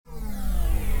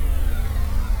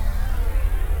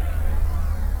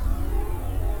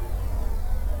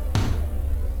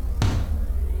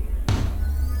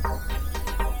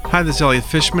Hi, this is Elliot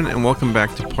Fishman, and welcome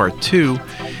back to part 2.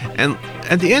 And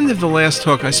at the end of the last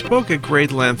talk, I spoke at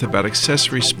great length about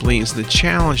accessory spleens, the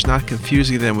challenge not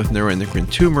confusing them with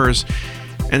neuroendocrine tumors,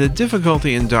 and the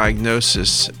difficulty in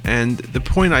diagnosis. And the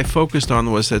point I focused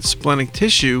on was that splenic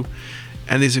tissue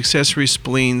and these accessory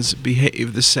spleens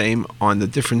behave the same on the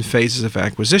different phases of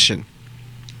acquisition.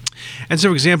 And so,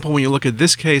 for example, when you look at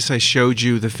this case, I showed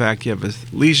you the fact you have a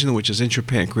lesion which is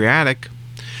intrapancreatic,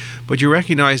 but you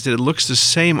recognize that it looks the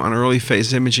same on early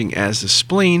phase imaging as the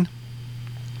spleen.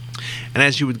 And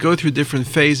as you would go through different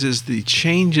phases, the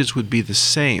changes would be the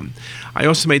same. I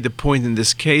also made the point in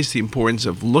this case the importance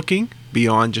of looking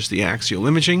beyond just the axial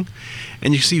imaging.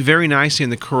 And you see very nicely in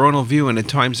the coronal view, and at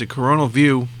times the coronal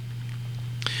view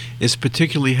is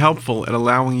particularly helpful at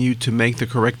allowing you to make the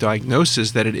correct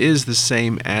diagnosis that it is the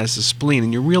same as the spleen.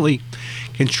 And you really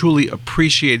can truly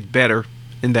appreciate better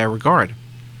in that regard.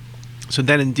 So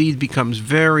that indeed becomes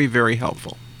very, very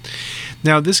helpful.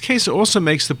 Now, this case also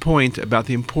makes the point about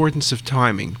the importance of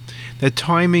timing, that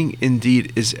timing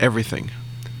indeed is everything.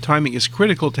 Timing is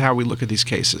critical to how we look at these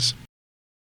cases.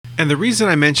 And the reason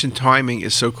I mention timing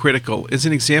is so critical is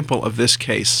an example of this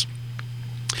case.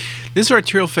 This is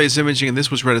arterial phase imaging, and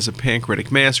this was read as a pancreatic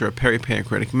mass or a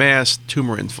peripancreatic mass,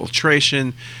 tumor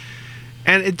infiltration.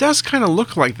 And it does kind of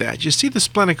look like that. You see the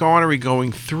splenic artery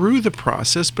going through the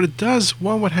process, but it does,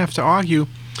 one would have to argue,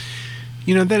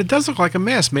 that it does look like a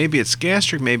mass. Maybe it's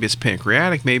gastric, maybe it's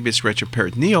pancreatic, maybe it's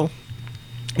retroperitoneal.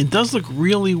 It does look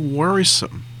really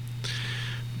worrisome.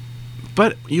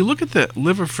 But you look at the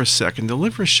liver for a second. The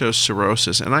liver shows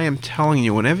cirrhosis, and I am telling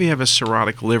you, whenever you have a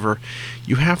cirrhotic liver,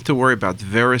 you have to worry about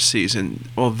varices. And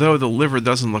although the liver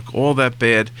doesn't look all that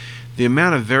bad, the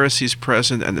amount of varices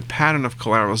present and the pattern of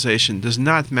collateralization does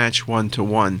not match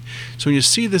one-to-one. So when you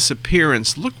see this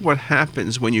appearance, look what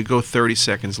happens when you go 30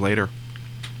 seconds later.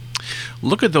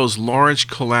 Look at those large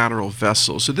collateral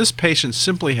vessels. So this patient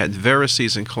simply had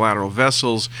varices and collateral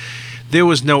vessels. There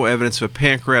was no evidence of a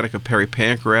pancreatic, or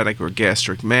peripancreatic, or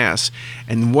gastric mass.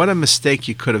 And what a mistake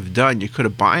you could have done. You could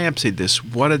have biopsied this.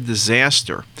 What a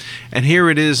disaster. And here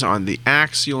it is on the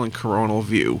axial and coronal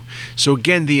view. So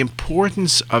again, the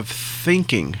importance of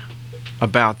thinking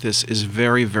about this is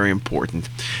very, very important.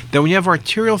 Then when you have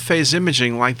arterial phase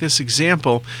imaging, like this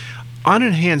example,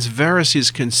 unenhanced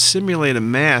varices can simulate a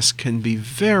mass, can be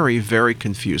very, very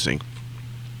confusing.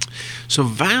 So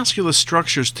vascular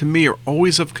structures, to me, are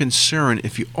always of concern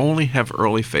if you only have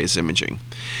early phase imaging.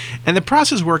 And the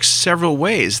process works several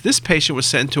ways. This patient was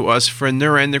sent to us for a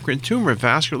neuroendocrine tumor,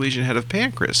 vascular lesion head of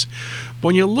pancreas. But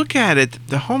when you look at it,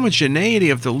 the homogeneity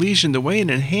of the lesion, the way it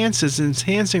enhances, is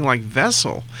enhancing like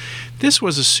vessel. This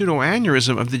was a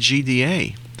pseudoaneurysm of the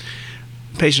GDA.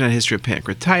 Patient had a history of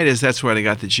pancreatitis. That's why they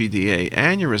got the GDA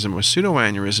aneurysm or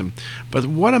pseudoaneurysm. But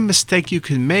what a mistake you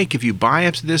can make if you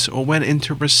biopsy this or went in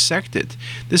to resect it.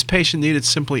 This patient needed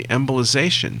simply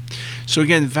embolization. So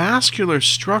again, vascular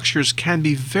structures can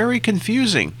be very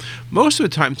confusing. Most of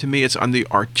the time, to me, it's on the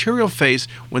arterial phase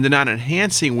when they're not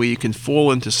enhancing, where you can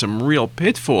fall into some real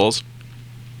pitfalls.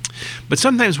 But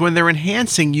sometimes when they're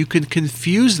enhancing, you can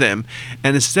confuse them,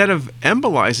 and instead of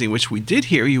embolizing, which we did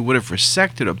here, you would have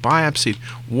resected or biopsied.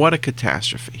 What a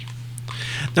catastrophe.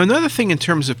 Now, another thing in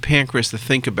terms of pancreas to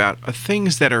think about are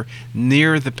things that are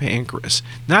near the pancreas.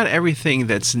 Not everything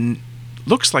that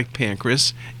looks like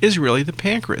pancreas is really the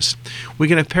pancreas. We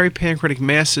can have peripancreatic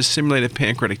masses simulate a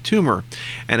pancreatic tumor,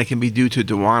 and it can be due to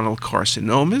duodenal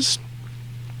carcinomas.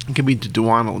 It can be due to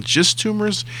duodenal GIST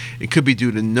tumors. It could be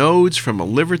due to nodes from a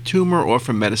liver tumor or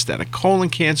from metastatic colon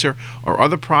cancer or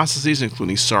other processes,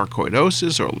 including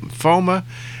sarcoidosis or lymphoma.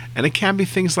 And it can be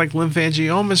things like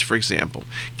lymphangiomas, for example.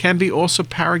 It can be also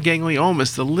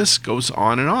paragangliomas. The list goes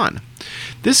on and on.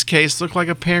 This case looked like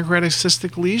a pancreatic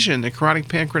cystic lesion, a carotid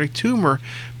pancreatic tumor.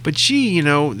 But gee,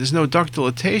 there's no duct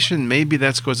dilatation. Maybe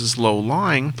that's because it's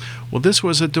low-lying. Well, this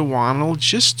was a duodenal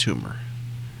GIST tumor,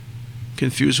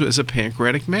 confused as a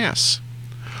pancreatic mass.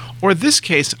 Or in this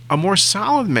case, a more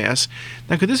solid mass.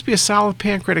 Now, could this be a solid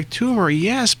pancreatic tumor?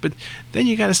 Yes, but then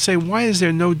you got to say, why is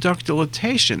there no duct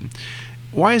dilatation?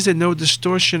 Why is there no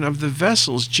distortion of the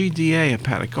vessels? GDA,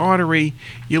 hepatic artery.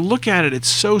 You look at it, it's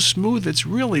so smooth, it's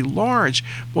really large.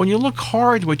 But when you look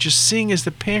hard, what you're seeing is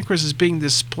the pancreas is being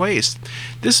displaced.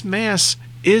 This mass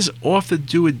is off the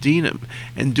duodenum,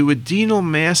 and duodenal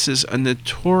masses are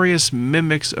notorious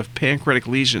mimics of pancreatic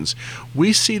lesions.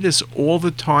 We see this all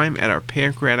the time at our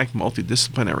pancreatic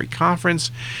multidisciplinary conference.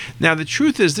 Now, the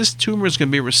truth is this tumor is going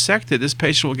to be resected. This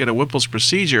patient will get a Whipple's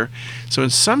procedure. So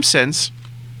in some sense,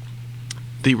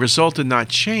 the result did not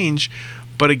change,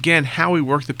 but again, how we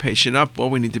work the patient up,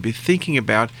 what we need to be thinking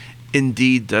about,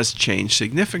 indeed does change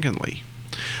significantly.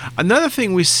 Another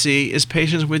thing we see is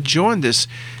patients with jaundice.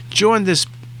 Jaundice,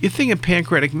 you think of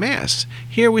pancreatic mass.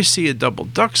 Here we see a double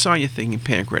duck sign. You're thinking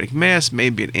pancreatic mass,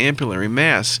 maybe an ampullary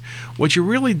mass. What you're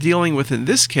really dealing with in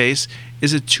this case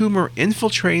is a tumor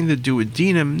infiltrating the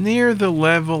duodenum near the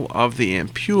level of the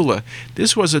ampulla.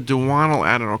 This was a duodenal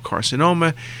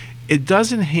adenocarcinoma. It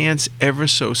does enhance ever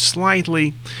so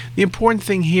slightly. The important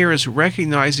thing here is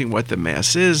recognizing what the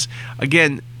mass is.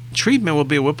 Again, treatment will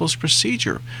be a Whipple's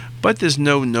procedure, but there's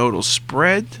no nodal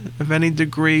spread of any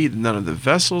degree. None of the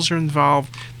vessels are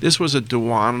involved. This was a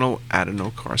duodenal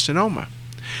adenocarcinoma.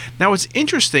 Now, it's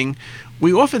interesting.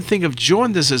 We often think of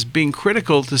jaundice as being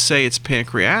critical to say it's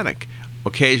pancreatic.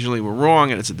 Occasionally we're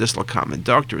wrong and it's a distal common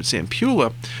duct or it's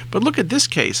ampulla. But look at this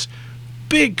case.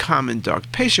 Big common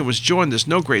duct. Patient was jaundice,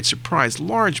 no great surprise,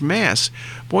 large mass.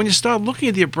 But when you start looking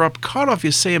at the abrupt cutoff,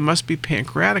 you say it must be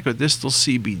pancreatic or distal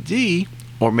CBD,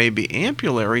 or maybe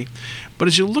ampullary. But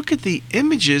as you look at the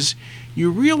images, you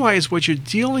realize what you're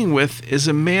dealing with is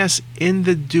a mass in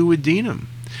the duodenum.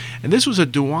 And this was a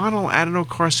duodenal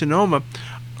adenocarcinoma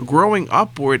growing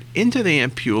upward into the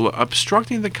ampulla,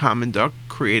 obstructing the common duct,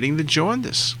 creating the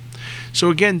jaundice. So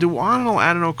again, duodenal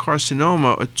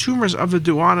adenocarcinoma, or tumors of the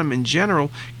duodenum in general,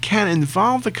 can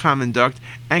involve the common duct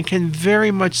and can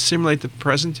very much simulate the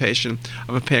presentation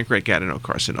of a pancreatic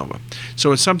adenocarcinoma.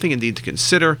 So it's something indeed to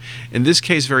consider. In this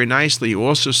case, very nicely, you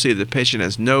also see the patient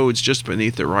has nodes just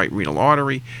beneath the right renal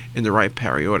artery in the right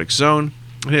paraortic zone.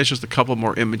 And here's just a couple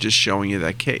more images showing you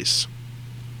that case.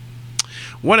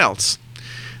 What else?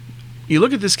 You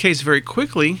look at this case very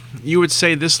quickly, you would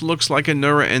say this looks like a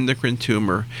neuroendocrine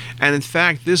tumor. And in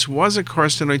fact, this was a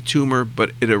carcinoid tumor,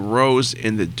 but it arose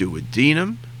in the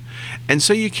duodenum. And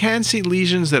so you can see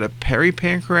lesions that are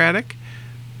peripancreatic,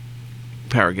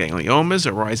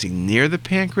 paragangliomas arising near the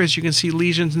pancreas. You can see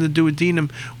lesions in the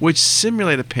duodenum which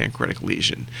simulate a pancreatic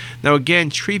lesion. Now again,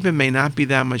 treatment may not be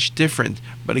that much different,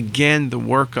 but again, the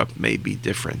workup may be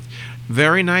different.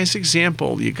 Very nice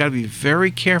example. You've got to be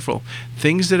very careful.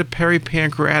 Things that are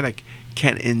peripancreatic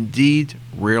can indeed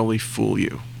rarely fool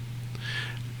you.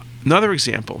 Another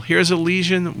example. Here's a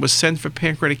lesion was sent for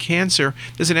pancreatic cancer.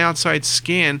 There's an outside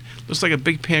scan. Looks like a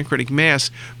big pancreatic mass.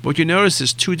 But what you notice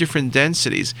is two different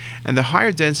densities. And the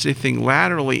higher density thing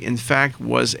laterally, in fact,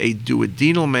 was a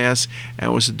duodenal mass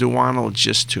and was a duodenal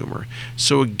GIST tumor.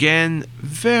 So again,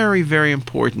 very, very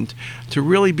important to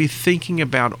really be thinking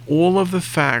about all of the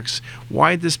facts.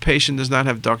 Why this patient does not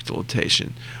have duct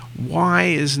dilatation. Why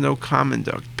is no common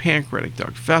duct, pancreatic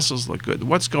duct, vessels look good?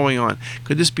 What's going on?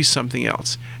 Could this be something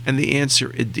else? And the answer,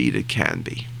 indeed, it can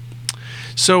be.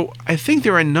 So I think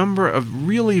there are a number of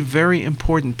really very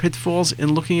important pitfalls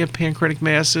in looking at pancreatic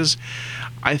masses.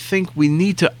 I think we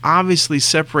need to obviously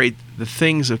separate the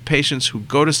things of patients who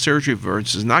go to surgery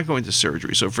versus not going to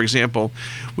surgery. So, for example,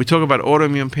 we talk about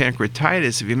autoimmune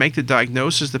pancreatitis. If you make the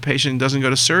diagnosis, the patient doesn't go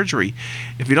to surgery.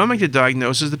 If you don't make the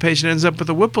diagnosis, the patient ends up with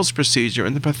a Whipple's procedure,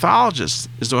 and the pathologist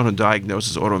is the one who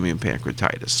diagnoses autoimmune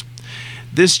pancreatitis.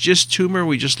 This GIST tumor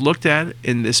we just looked at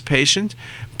in this patient,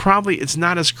 probably it's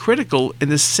not as critical in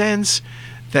the sense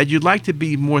that you'd like to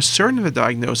be more certain of a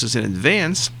diagnosis in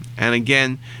advance, and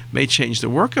again, may change the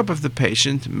workup of the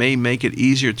patient, may make it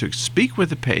easier to speak with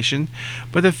the patient,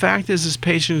 but the fact is this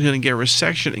patient is going to get a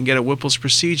resection and get a Whipple's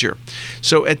procedure.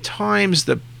 So at times,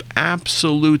 the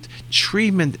absolute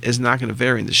treatment is not going to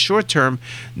vary in the short term.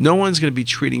 No one's going to be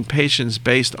treating patients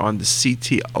based on the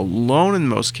CT alone in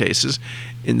most cases,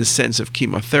 in the sense of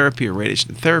chemotherapy or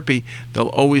radiation therapy. They'll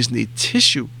always need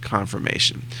tissue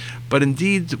confirmation. But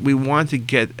indeed, we want to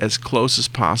get as close as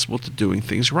possible to doing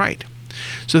things right.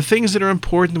 So things that are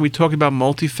important, we talk about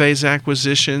multi-phase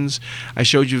acquisitions. I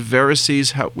showed you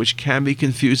varices, which can be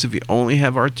confused if you only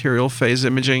have arterial phase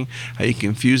imaging, how you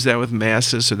confuse that with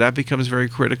masses, so that becomes very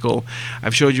critical.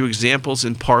 I've showed you examples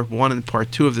in part 1 and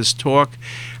part 2 of this talk,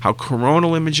 how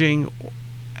coronal imaging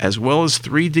as well as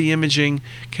 3D imaging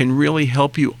can really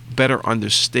help you better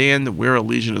understand where a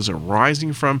lesion is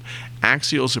arising from.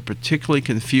 Axials are particularly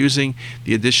confusing.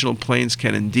 The additional planes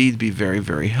can indeed be very,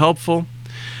 very helpful.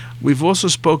 We've also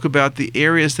spoke about the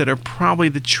areas that are probably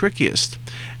the trickiest,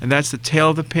 and that's the tail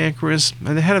of the pancreas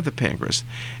and the head of the pancreas.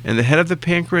 In the head of the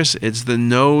pancreas, it's the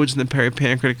nodes in the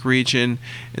peripancreatic region.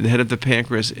 In the head of the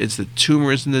pancreas, it's the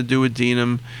tumors in the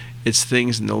duodenum. It's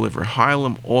things in the liver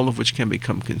hilum, all of which can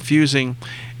become confusing.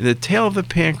 In the tail of the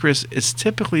pancreas, it's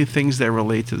typically things that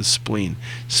relate to the spleen.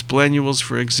 Splenules,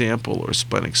 for example, or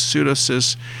splenic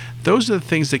pseudocysts. Those are the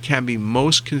things that can be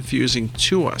most confusing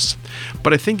to us.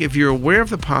 But I think if you're aware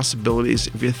of the possibilities,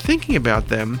 if you're thinking about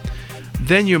them,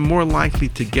 then you're more likely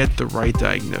to get the right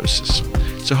diagnosis.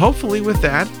 So hopefully with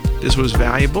that, this was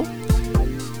valuable.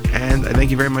 And I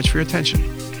thank you very much for your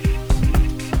attention.